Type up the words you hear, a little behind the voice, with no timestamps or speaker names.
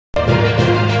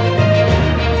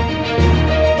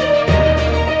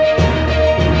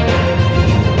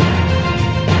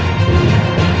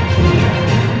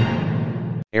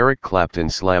Eric Clapton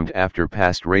slammed after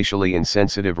past racially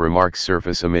insensitive remarks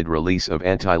surface amid release of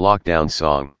anti-lockdown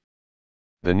song.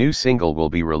 The new single will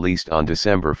be released on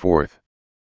December 4.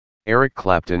 Eric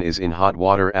Clapton is in hot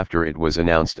water after it was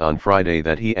announced on Friday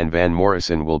that he and Van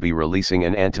Morrison will be releasing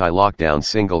an anti-lockdown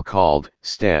single called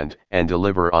Stand and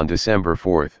Deliver on December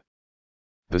 4.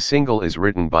 The single is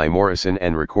written by Morrison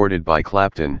and recorded by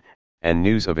Clapton, and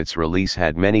news of its release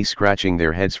had many scratching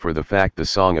their heads for the fact the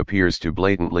song appears to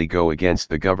blatantly go against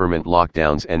the government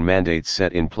lockdowns and mandates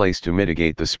set in place to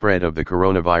mitigate the spread of the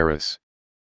coronavirus.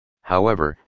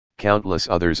 However, countless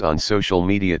others on social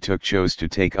media chose to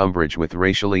take umbrage with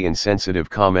racially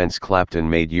insensitive comments Clapton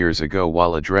made years ago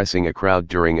while addressing a crowd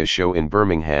during a show in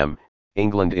Birmingham,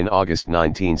 England in August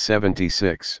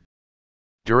 1976.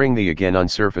 During the again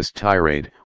unsurfaced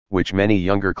tirade, which many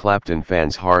younger Clapton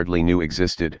fans hardly knew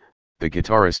existed, the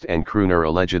guitarist and crooner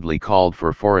allegedly called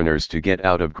for foreigners to get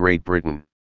out of Great Britain.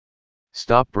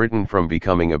 Stop Britain from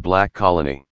becoming a black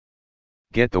colony.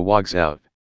 Get the wogs out.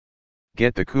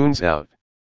 Get the coons out.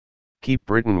 Keep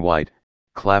Britain white,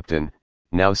 Clapton,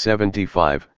 now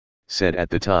 75, said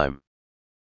at the time.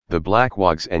 The black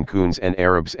wogs and coons and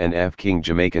Arabs and F-King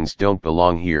Jamaicans don't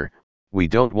belong here, we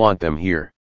don't want them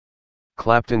here.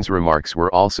 Clapton's remarks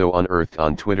were also unearthed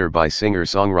on Twitter by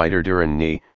singer-songwriter Duran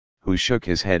Nee, who shook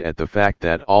his head at the fact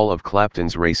that all of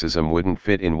Clapton's racism wouldn't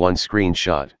fit in one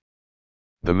screenshot.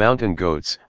 The Mountain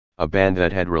Goats, a band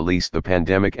that had released the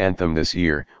pandemic anthem this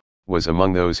year, was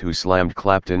among those who slammed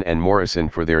Clapton and Morrison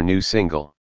for their new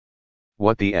single.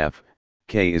 What the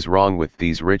F.K. is wrong with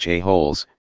these rich a-holes,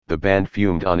 the band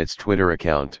fumed on its Twitter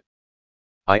account.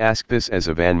 I ask this as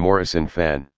a Van Morrison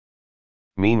fan.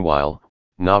 Meanwhile,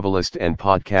 novelist and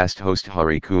podcast host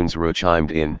Hari Kunzru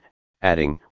chimed in,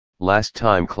 adding, last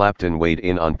time Clapton weighed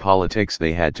in on politics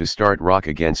they had to start Rock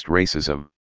Against Racism.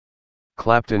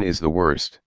 Clapton is the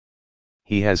worst.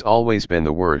 He has always been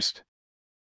the worst.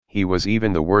 He was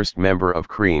even the worst member of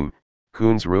Cream,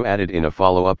 Kunzru added in a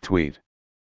follow-up tweet.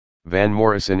 Van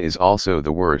Morrison is also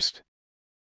the worst.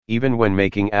 Even when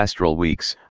making Astral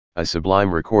Weeks, a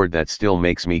sublime record that still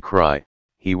makes me cry,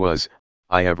 he was,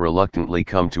 I have reluctantly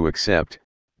come to accept,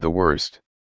 the worst.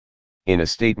 In a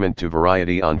statement to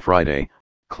Variety on Friday,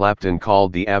 Clapton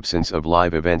called the absence of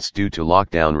live events due to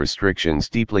lockdown restrictions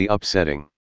deeply upsetting.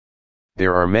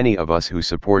 There are many of us who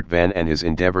support Van and his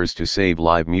endeavors to save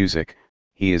live music.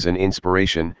 He is an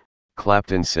inspiration,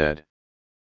 Clapton said.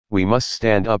 We must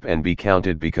stand up and be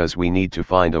counted because we need to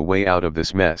find a way out of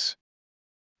this mess.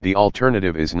 The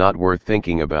alternative is not worth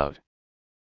thinking about.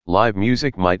 Live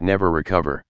music might never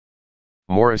recover.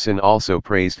 Morrison also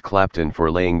praised Clapton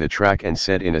for laying the track and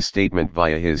said in a statement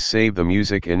via his Save the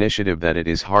Music initiative that it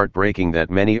is heartbreaking that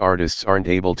many artists aren't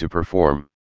able to perform.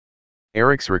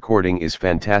 Eric's recording is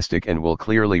fantastic and will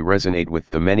clearly resonate with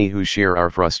the many who share our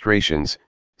frustrations,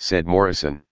 said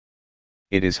Morrison.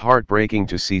 It is heartbreaking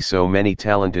to see so many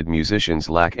talented musicians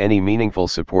lack any meaningful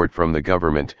support from the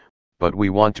government, but we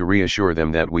want to reassure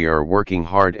them that we are working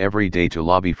hard every day to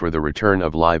lobby for the return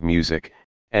of live music,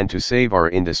 and to save our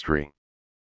industry.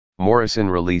 Morrison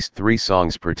released 3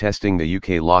 songs protesting the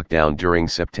UK lockdown during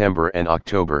September and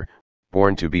October,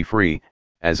 Born to Be Free,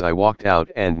 As I Walked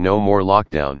Out and No More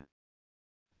Lockdown.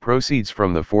 Proceeds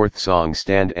from the 4th song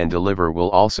Stand and Deliver will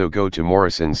also go to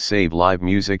Morrison's Save Live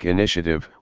Music initiative,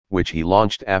 which he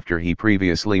launched after he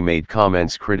previously made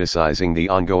comments criticizing the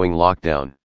ongoing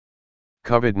lockdown.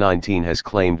 COVID-19 has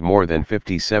claimed more than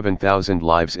 57,000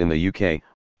 lives in the UK,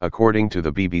 according to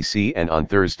the BBC, and on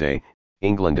Thursday,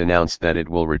 England announced that it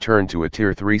will return to a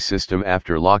Tier 3 system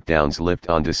after lockdowns lift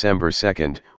on December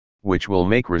 2, which will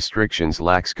make restrictions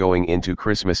lax going into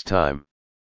Christmas time.